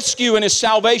 The rescue and His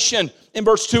salvation. In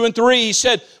verse 2 and 3, he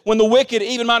said, when the wicked,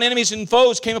 even mine enemies and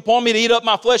foes, came upon me to eat up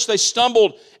my flesh, they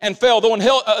stumbled and fell. Though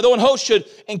an host should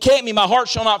encamp me, my heart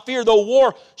shall not fear. Though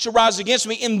war should rise against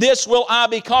me, in this will I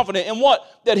be confident. In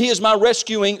what? That He is my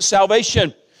rescuing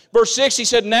salvation. Verse 6, he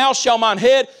said, now shall mine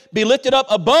head be lifted up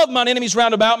above mine enemies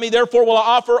round about me. Therefore will I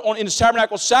offer in His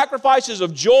tabernacle sacrifices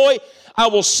of joy. I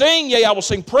will sing, yea, I will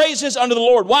sing praises unto the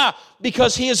Lord. Why?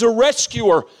 Because He is a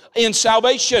rescuer in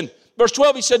salvation. Verse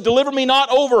 12, he said, deliver me not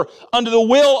over unto the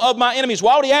will of my enemies.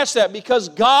 Why would he ask that? Because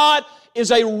God is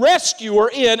a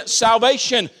rescuer in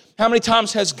salvation. How many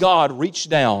times has God reached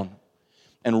down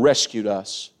and rescued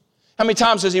us? How many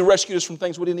times has He rescued us from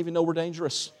things we didn't even know were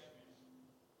dangerous?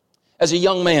 As a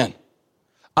young man,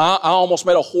 I almost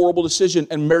made a horrible decision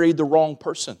and married the wrong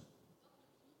person.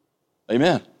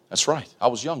 Amen. That's right. I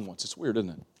was young once. It's weird, isn't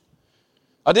it?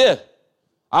 I did.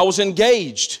 I was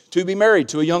engaged to be married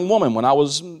to a young woman when I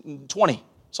was 20,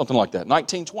 something like that,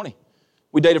 19, 20.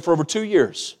 We dated for over 2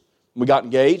 years. We got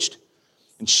engaged,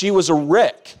 and she was a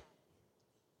wreck.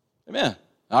 Amen.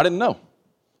 I didn't know.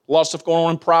 A lot of stuff going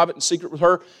on in private and secret with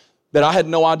her that I had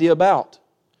no idea about.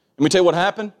 Let me tell you what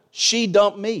happened. She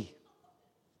dumped me.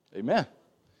 Amen.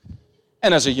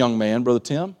 And as a young man, Brother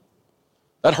Tim,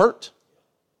 that hurt.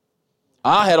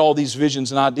 I had all these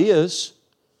visions and ideas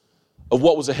of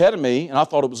what was ahead of me, and I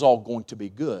thought it was all going to be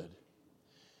good.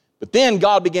 But then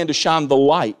God began to shine the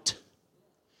light.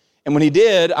 And when He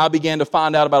did, I began to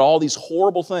find out about all these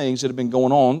horrible things that had been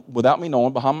going on without me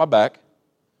knowing, behind my back.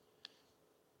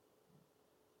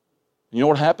 And you know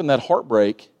what happened? That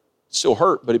heartbreak still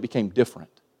hurt, but it became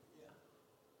different.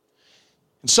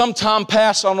 And some time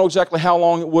passed. I don't know exactly how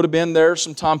long it would have been there.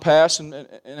 Some time passed, and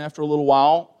after a little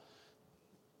while,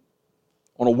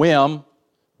 on a whim,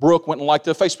 Brooke went and liked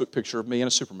a Facebook picture of me in a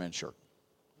Superman shirt.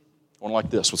 One like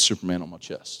this with Superman on my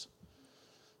chest.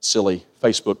 Silly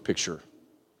Facebook picture.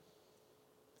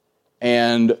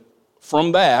 And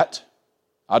from that,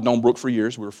 I'd known Brooke for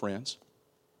years. We were friends.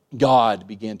 God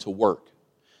began to work.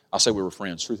 I say we were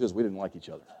friends. Truth is, we didn't like each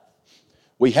other.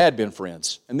 We had been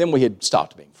friends, and then we had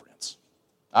stopped being friends.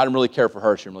 I didn't really care for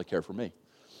her. She didn't really care for me.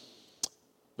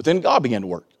 But then God began to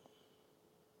work.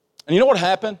 And you know what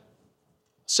happened?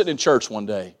 Sitting in church one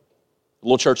day, a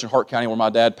little church in Hart County where my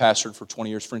dad pastored for 20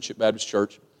 years, Friendship Baptist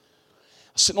Church.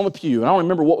 I was sitting on the pew, and I don't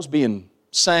remember what was being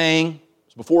sang. It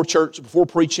was before church, before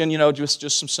preaching,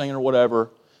 just some singing or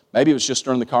whatever. Maybe it was just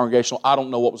during the congregational. I don't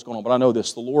know what was going on, but I know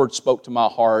this. The Lord spoke to my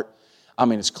heart. I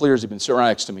mean, as clear as He'd been sitting right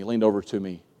next to me, leaned over to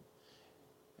me.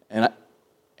 And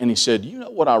He said, you know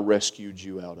what I rescued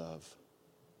you out of?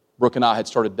 Brooke and I had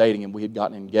started dating, and we had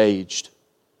gotten engaged.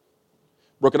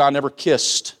 Brooke and I never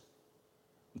kissed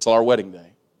until our wedding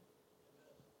day.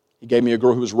 He gave me a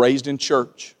girl who was raised in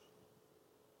church,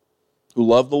 who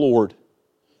loved the Lord,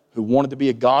 who wanted to be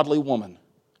a godly woman.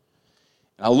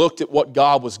 And I looked at what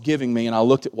God was giving me, and I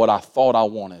looked at what I thought I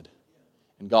wanted.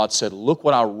 And God said, look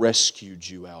what I rescued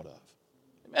you out of.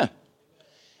 Amen.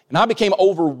 And I became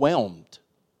overwhelmed.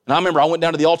 And I remember I went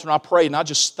down to the altar and I prayed, and I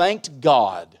just thanked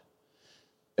God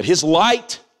that His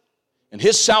light and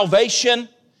His salvation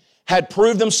had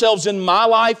proved themselves in my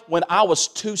life when I was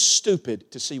too stupid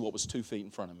to see what was 2 feet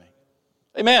in front of me.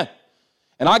 Amen.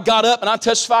 And I got up and I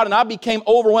testified and I became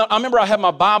overwhelmed. I remember I had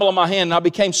my Bible in my hand and I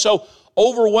became so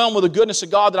overwhelmed with the goodness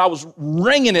of God that I was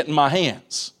wringing it in my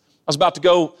hands. I was about to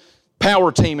go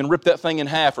power team and rip that thing in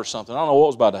half or something. I don't know what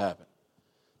was about to happen.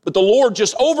 But the Lord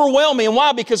just overwhelmed me. And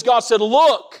why? Because God said,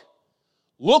 look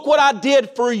what I did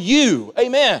for you.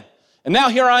 Amen. And now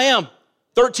here I am.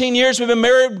 13 years we've been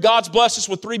married. God's blessed us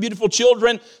with 3 beautiful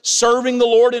children, serving the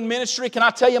Lord in ministry. Can I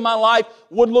tell you, my life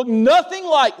would look nothing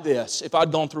like this if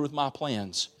I'd gone through with my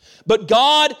plans. But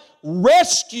God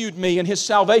rescued me in His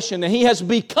salvation, and He has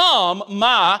become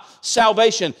my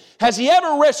salvation. Has He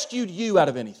ever rescued you out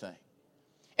of anything?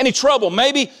 Any trouble?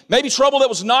 Maybe trouble that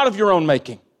was not of your own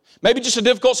making. Maybe just a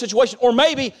difficult situation. Or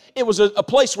maybe it was a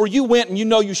place where you went and you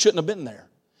know you shouldn't have been there.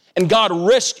 And God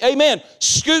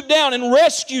scooped down and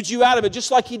rescued you out of it,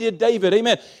 just like He did David.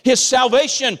 Amen. His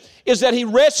salvation is that He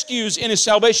rescues in His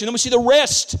salvation. Then we see the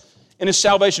rest in His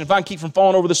salvation. If I can keep from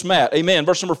falling over this mat. Amen.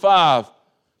 Verse number 5.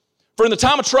 For in the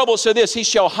time of trouble, it said this, He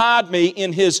shall hide me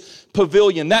in His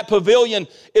pavilion. That pavilion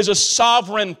is a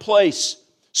sovereign place.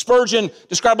 Spurgeon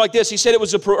described like this. He said it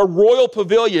was a royal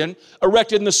pavilion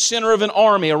erected in the center of an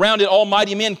army. Around it,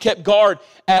 almighty men kept guard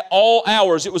at all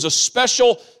hours. It was a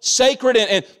special, sacred,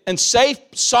 and safe,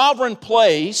 sovereign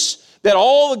place that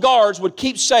all the guards would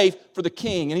keep safe for the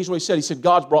king. And here's what he said. He said,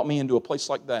 God's brought me into a place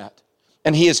like that.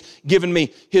 And He has given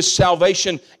me His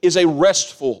salvation is a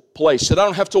restful place. That I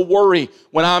don't have to worry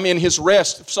when I'm in His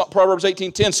rest. Proverbs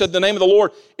 18:10 said, the name of the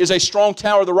Lord is a strong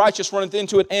tower. The righteous runneth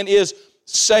into it and is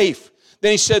safe.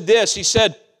 Then he said this, he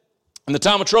said, in the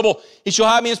time of trouble, He shall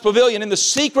hide me in His pavilion. In the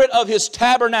secret of His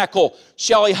tabernacle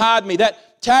shall He hide me.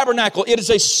 That tabernacle, it is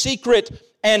a secret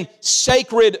and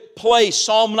sacred place.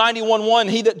 Psalm 91:1,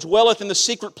 He that dwelleth in the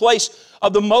secret place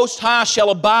of the Most High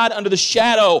shall abide under the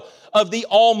shadow of the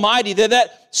Almighty.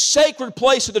 That sacred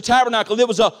place of the tabernacle, it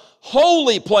was a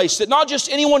holy place that not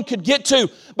just anyone could get to,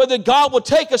 but that God would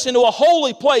take us into a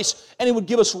holy place and He would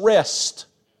give us rest.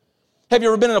 Have you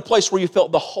ever been in a place where you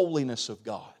felt the holiness of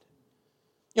God?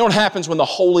 You know what happens when the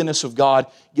holiness of God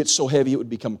gets so heavy it would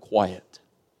become quiet?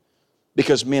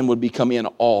 Because men would become in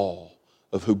awe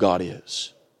of who God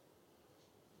is.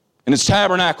 In His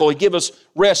tabernacle, He give us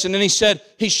rest. And then He said,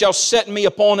 He shall set me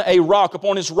upon a rock,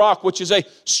 upon His rock, which is a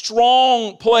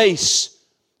strong place.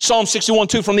 Psalm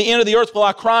 61:2, from the end of the earth will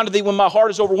I cry unto Thee when my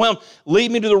heart is overwhelmed. Lead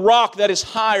me to the rock that is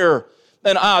higher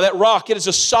than I. That rock, it is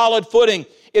a solid footing.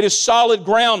 It is solid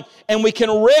ground, and we can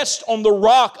rest on the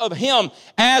rock of Him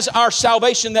as our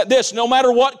salvation, that no matter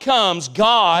what comes,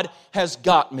 God has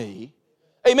got me.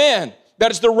 Amen. That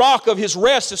is the rock of His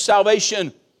rest, His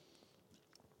salvation.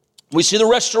 We see the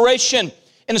restoration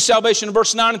in the salvation in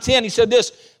verse 9 and 10. He said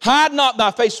this, hide not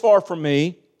thy face far from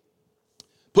me,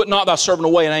 put not thy servant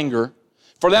away in anger,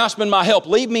 for thou hast been my help.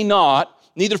 Leave me not,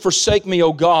 neither forsake me,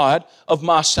 O God, of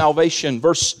my salvation.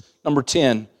 Verse number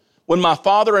 10. When my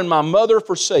father and my mother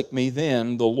forsake me,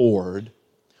 then the Lord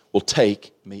will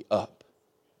take me up.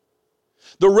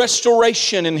 The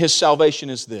restoration in His salvation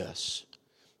is this.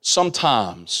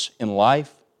 Sometimes in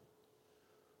life,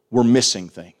 we're missing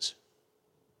things.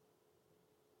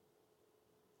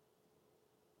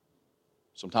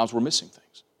 Sometimes we're missing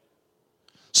things.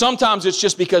 Sometimes it's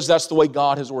just because that's the way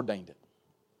God has ordained it.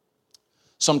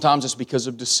 Sometimes it's because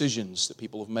of decisions that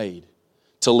people have made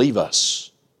to leave us.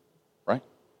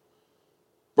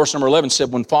 Verse number 11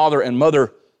 said, when father and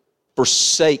mother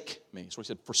forsake me. So He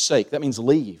said, forsake. That means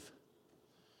leave.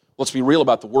 Let's be real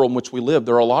about the world in which we live.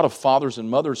 There are a lot of fathers and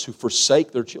mothers who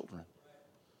forsake their children.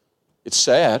 It's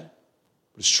sad,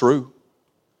 but it's true.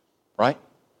 Right?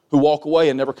 Who walk away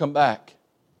and never come back.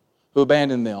 Who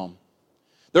abandon them.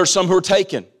 There are some who are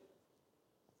taken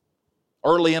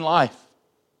early in life.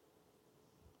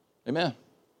 Amen. I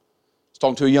was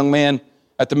talking to a young man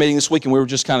at the meeting this week, and we were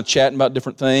just kind of chatting about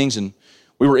different things, and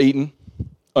we were eating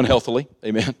unhealthily,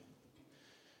 amen. And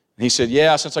he said,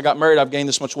 yeah, since I got married, I've gained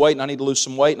this much weight and I need to lose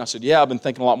some weight. And I said, yeah, I've been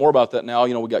thinking a lot more about that now.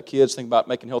 You know, we got kids, thinking about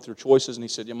making healthier choices. And he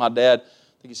said, yeah, my dad,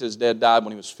 I think he said his dad died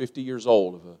when he was 50 years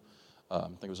old of I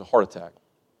think it was a heart attack.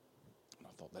 And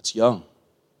I thought, that's young.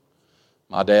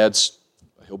 My dad's,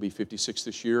 he'll be 56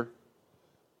 this year.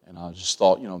 And I just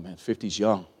thought, man, 50's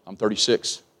young. I'm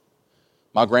 36.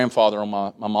 My grandfather on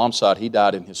my mom's side, he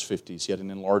died in his 50s. He had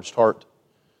an enlarged heart.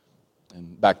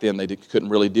 And back then, they couldn't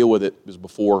really deal with it. It was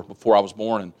before I was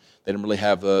born, and they didn't really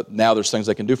have, now there's things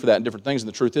they can do for that and different things. And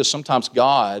the truth is, sometimes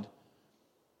God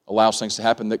allows things to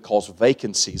happen that cause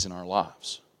vacancies in our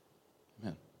lives.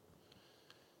 Amen.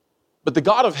 But the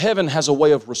God of heaven has a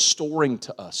way of restoring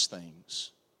to us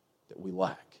things that we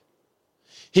lack.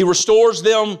 He restores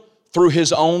them through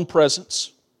His own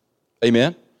presence.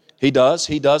 Amen. He does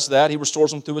that. He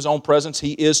restores them through His own presence.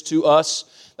 He is to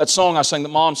us. That song I sang that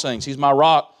Mom sings, He's my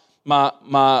rock,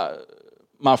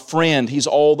 my friend. He's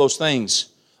all those things.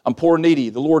 I'm poor and needy.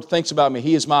 The Lord thinks about me.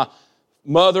 He is my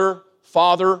mother,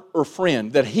 father, or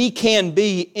friend. That He can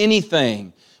be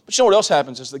anything. But you know what else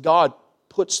happens is that God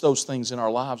puts those things in our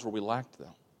lives where we lacked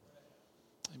them.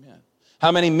 Amen.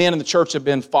 How many men in the church have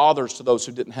been fathers to those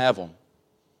who didn't have them?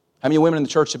 How many women in the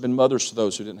church have been mothers to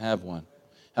those who didn't have one?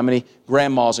 How many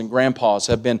grandmas and grandpas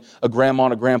have been a grandma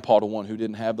and a grandpa to one who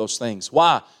didn't have those things?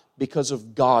 Why? Because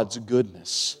of God's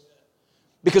goodness.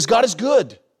 Because God is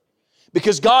good.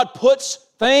 Because God puts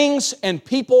things and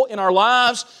people in our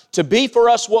lives to be for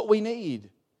us what we need.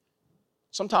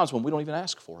 Sometimes when we don't even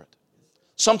ask for it.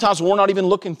 Sometimes when we're not even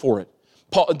looking for it.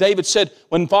 David said,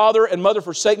 when father and mother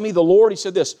forsake me, the Lord, he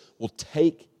said this, will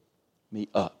take me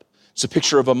up. It's a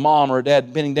picture of a mom or a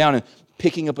dad bending down and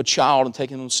picking up a child and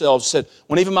taking themselves. He said,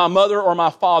 when even my mother or my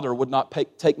father would not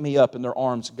take me up in their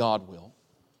arms, God will.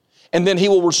 And then He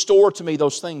will restore to me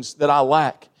those things that I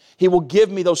lack. He will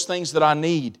give me those things that I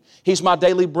need. He's my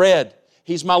daily bread.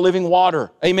 He's my living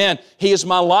water. Amen. He is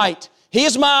my light. He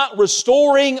is my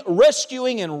restoring,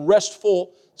 rescuing, and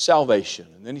restful salvation.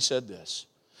 And then he said this,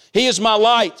 He is my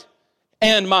light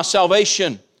and my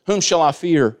salvation. Whom shall I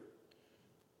fear?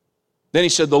 Then he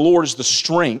said, the Lord is the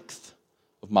strength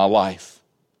of my life.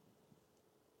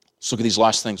 Let's look at these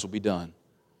last things will be done.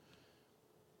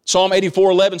 Psalm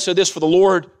 84:11 said this, for the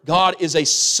Lord God is a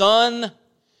sun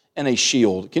and a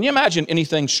shield. Can you imagine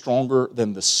anything stronger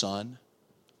than the sun?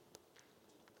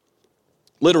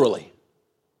 Literally.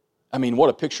 I mean, what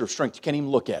a picture of strength. You can't even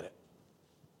look at it.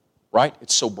 Right?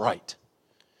 It's so bright.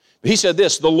 But he said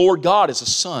this, the Lord God is a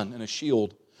sun and a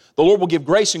shield. The Lord will give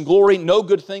grace and glory. No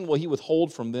good thing will He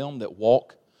withhold from them that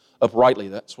walk uprightly.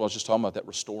 That's what I was just talking about, that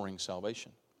restoring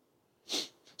salvation.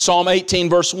 Psalm 18,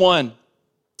 verse 1.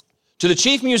 To the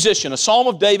chief musician, a psalm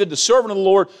of David, the servant of the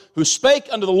Lord, who spake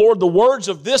unto the Lord the words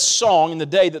of this song in the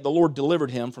day that the Lord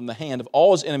delivered him from the hand of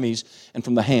all his enemies and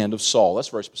from the hand of Saul. That's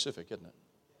very specific, isn't it?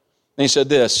 And he said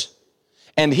this,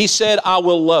 and he said, I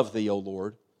will love thee, O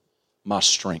Lord, my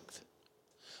strength.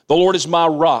 The Lord is my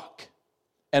rock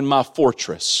and my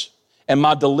fortress and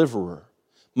my deliverer,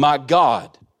 my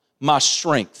God, my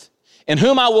strength, in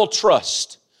whom I will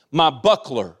trust, my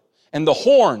buckler and the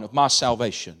horn of my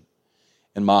salvation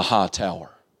and my high tower.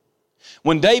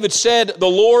 When David said, the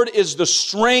Lord is the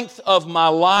strength of my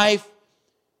life,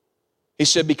 he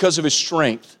said, because of His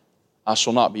strength, I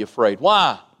shall not be afraid.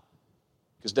 Why?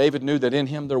 Because David knew that in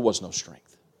him there was no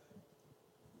strength.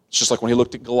 It's just like when he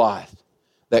looked at Goliath,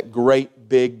 that great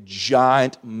big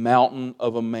giant mountain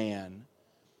of a man,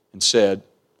 and said,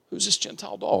 who's this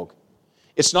Gentile dog?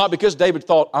 It's not because David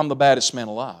thought, I'm the baddest man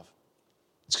alive.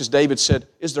 It's because David said,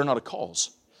 is there not a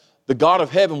cause? The God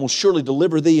of heaven will surely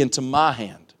deliver thee into my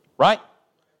hand. Right?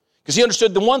 Because he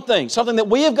understood the one thing, something that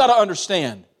we have got to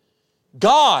understand.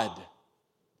 God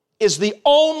is the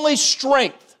only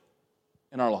strength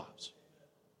in our lives.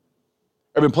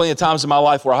 There have been plenty of times in my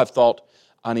life where I have thought,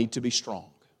 I need to be strong.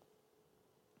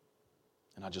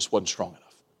 And I just wasn't strong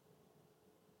enough.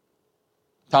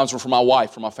 Times where for my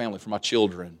wife, for my family, for my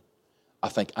children, I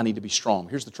think I need to be strong.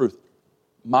 Here's the truth.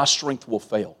 My strength will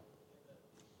fail.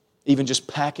 Even just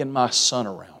packing my son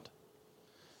around.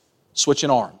 Switching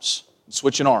arms.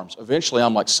 Eventually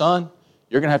I'm like, son,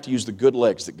 you're going to have to use the good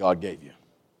legs that God gave you.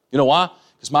 You know why?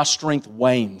 Because my strength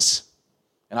wanes.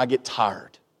 And I get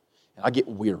tired. And I get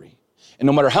weary. And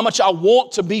no matter how much I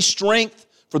want to be strength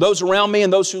for those around me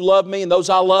and those who love me and those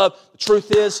I love, the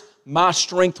truth is, my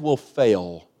strength will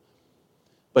fail.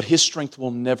 But His strength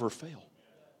will never fail.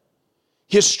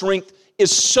 His strength is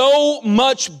so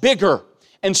much bigger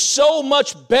and so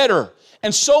much better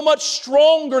and so much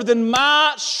stronger than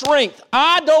my strength.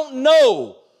 I don't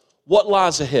know what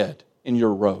lies ahead in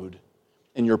your road,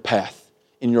 in your path,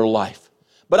 in your life.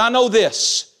 But I know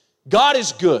this, God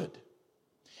is good.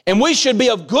 And we should be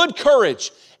of good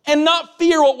courage and not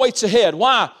fear what waits ahead.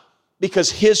 Why?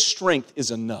 Because His strength is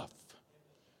enough.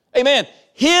 Amen.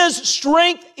 His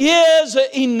strength is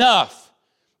enough.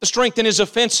 The strength in His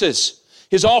offenses,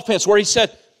 His offense, where He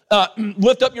said,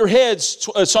 lift up your heads,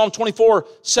 Psalm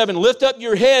 24:7, lift up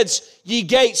your heads, ye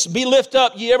gates, be lift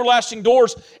up, ye everlasting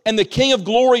doors, and the King of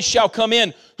glory shall come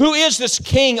in. Who is this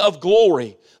King of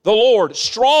glory? The Lord,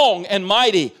 strong and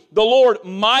mighty, the Lord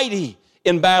mighty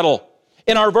in battle.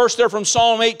 In our verse there from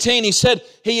Psalm 18, he said,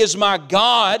 He is my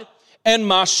God and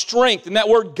my strength. And that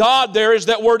word God there is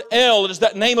that word El. It is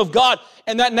that name of God.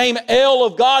 And that name El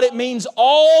of God, it means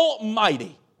almighty.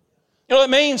 You know what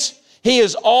it means? He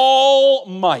is all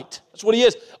might. That's what He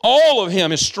is. All of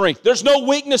Him is strength. There's no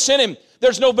weakness in Him.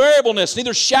 There's no variableness,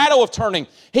 neither shadow of turning.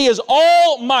 He is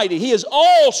almighty. He is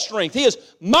all strength. He is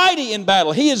mighty in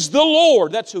battle. He is the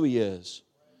Lord. That's who He is.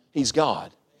 He's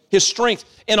God. His strength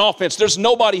in offense. There's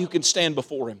nobody who can stand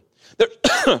before Him.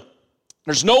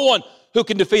 There's no one who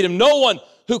can defeat Him. No one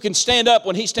who can stand up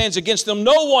when He stands against them.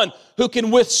 No one who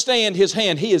can withstand His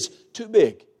hand. He is too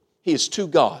big. He is too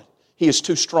God. He is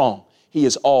too strong. He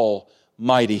is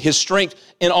almighty. His strength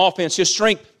in offense, His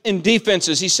strength in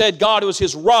defenses. He said God was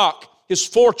His rock, His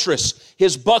fortress,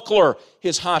 His buckler,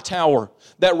 His high tower.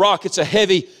 That rock, it's a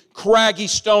heavy, craggy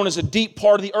stone, is a deep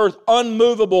part of the earth,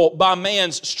 unmovable by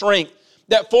man's strength.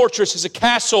 That fortress is a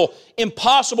castle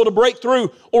impossible to break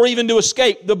through or even to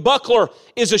escape. The buckler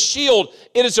is a shield.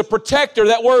 It is a protector.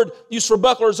 That word used for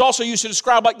buckler is also used to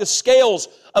describe like the scales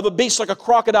of a beast like a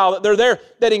crocodile. That they're there,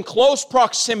 that in close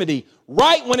proximity,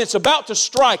 right when it's about to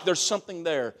strike, there's something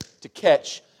there to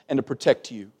catch and to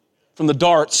protect you from the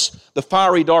darts, the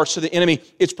fiery darts of the enemy.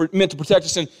 It's meant to protect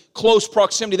us in close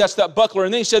proximity. That's that buckler.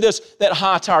 And then he said this, that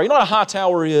high tower. You know what a high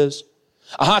tower is?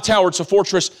 A high tower, it's a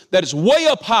fortress that is way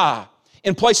up high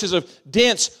in places of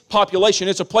dense population.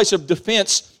 It's a place of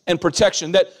defense and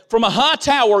protection. That from a high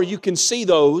tower, you can see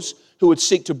those who would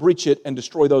seek to breach it and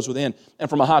destroy those within. And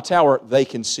from a high tower, they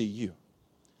can see you.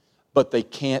 But they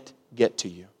can't get to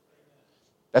you.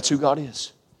 That's who God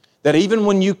is. That even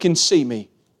when you can see me,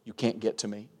 you can't get to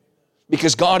me.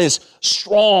 Because God is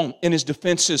strong in His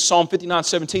defenses. Psalm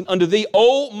 59:17, unto Thee,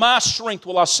 O my strength,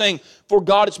 will I sing, for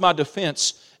God is my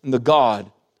defense and the God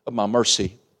of my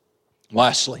mercy.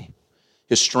 Lastly,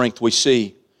 His strength we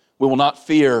see. We will not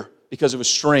fear because of His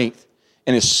strength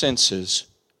and His senses.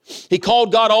 He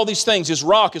called God all these things, His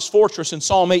rock, His fortress in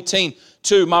Psalm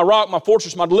 18:2, my rock, my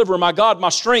fortress, my deliverer, my God, my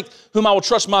strength, whom I will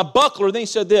trust, my buckler. Then He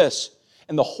said this,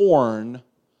 and the horn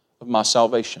of my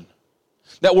salvation.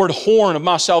 That word horn of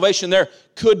my salvation, there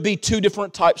could be two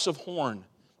different types of horn.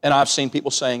 And I've seen people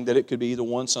saying that it could be either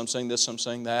one, some saying this, some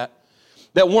saying that.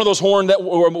 That one of those horn, that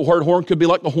word horn could be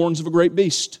like the horns of a great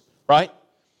beast, right?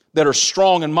 That are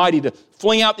strong and mighty to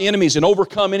fling out the enemies and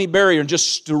overcome any barrier and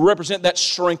just to represent that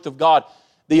strength of God.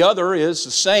 The other is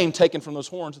the same, taken from those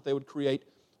horns, that they would create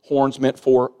horns meant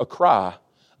for a cry,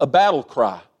 a battle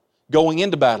cry, going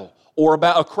into battle, or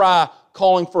about a cry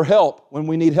calling for help when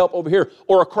we need help over here,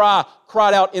 or a cry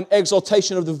cried out in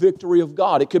exaltation of the victory of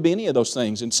God. It could be any of those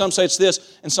things. And some say it's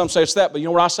this, and some say it's that. But you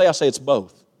know what I say? I say it's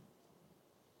both.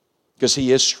 Because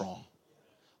He is strong,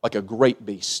 like a great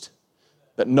beast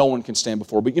that no one can stand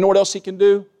before. But you know what else He can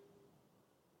do?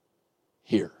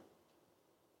 Hear.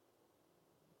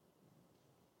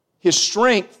 His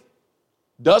strength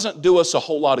doesn't do us a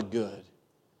whole lot of good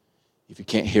if He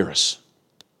can't hear us.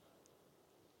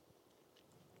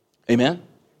 Amen?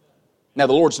 Now,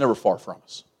 the Lord's never far from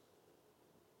us.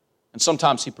 And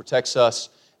sometimes He protects us,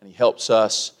 and He helps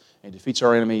us, and He defeats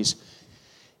our enemies,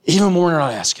 even when we're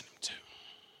not asking Him to.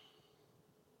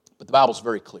 But the Bible's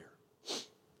very clear.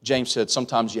 James said,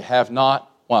 sometimes you have not.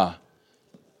 Why?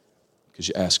 Because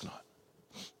you ask not.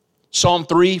 Psalm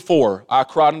 3:4, I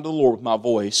cried unto the Lord with my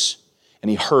voice, and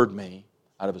He heard me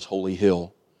out of His holy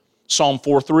hill. Psalm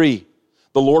 4:3,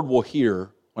 the Lord will hear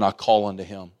when I call unto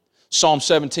Him. Psalm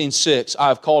 17:6, I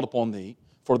have called upon Thee,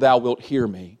 for Thou wilt hear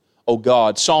me, O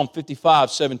God. Psalm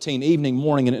 55:17, evening,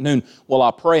 morning, and at noon will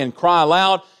I pray and cry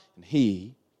aloud, and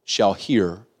He shall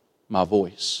hear my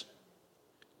voice.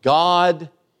 God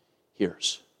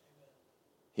hears.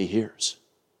 He hears.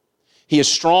 He is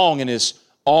strong in His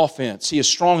offense. He is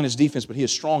strong in His defense, but He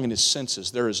is strong in His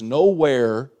senses. There is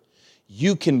nowhere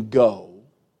you can go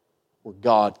where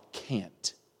God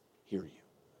can't hear you.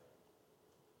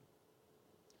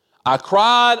 I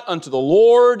cried unto the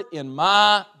Lord in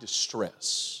my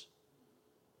distress.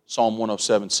 Psalm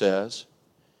 107 says,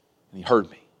 and He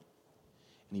heard me.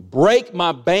 And He brake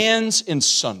my bands in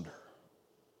sunder.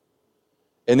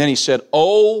 And then He said,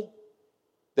 oh,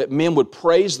 that men would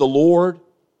praise the Lord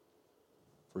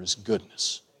for His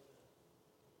goodness.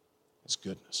 His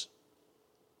goodness.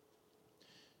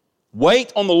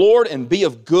 Wait on the Lord and be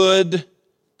of good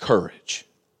courage,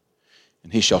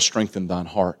 and He shall strengthen thine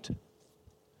heart.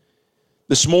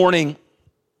 This morning,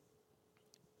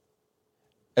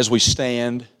 as we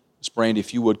stand, Miss Brandy,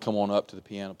 if you would come on up to the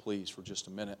piano, please, for just a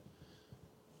minute.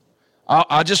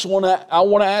 I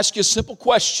want to ask you a simple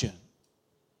question.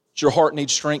 Does your heart need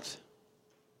strength?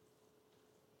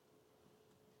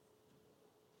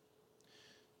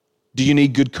 Do you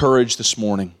need good courage this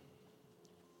morning?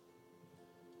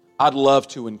 I'd love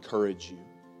to encourage you.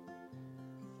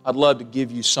 I'd love to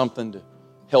give you something to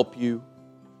help you.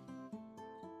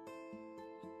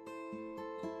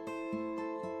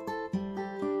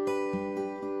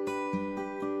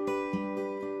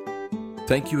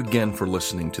 Thank you again for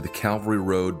listening to the Calvary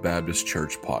Road Baptist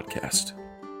Church podcast.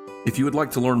 If you would like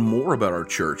to learn more about our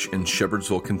church in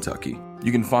Shepherdsville, Kentucky,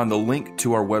 you can find the link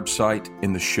to our website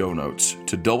in the show notes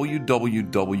to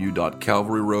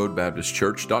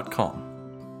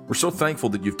www.calvaryroadbaptistchurch.com. We're so thankful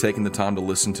that you've taken the time to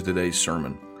listen to today's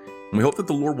sermon, and we hope that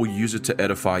the Lord will use it to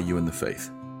edify you in the faith.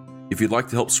 If you'd like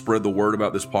to help spread the word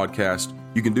about this podcast,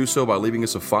 you can do so by leaving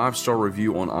us a 5-star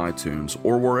review on iTunes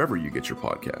or wherever you get your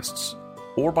podcasts,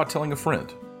 or by telling a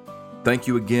friend. Thank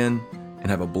you again, and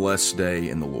have a blessed day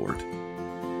in the Lord.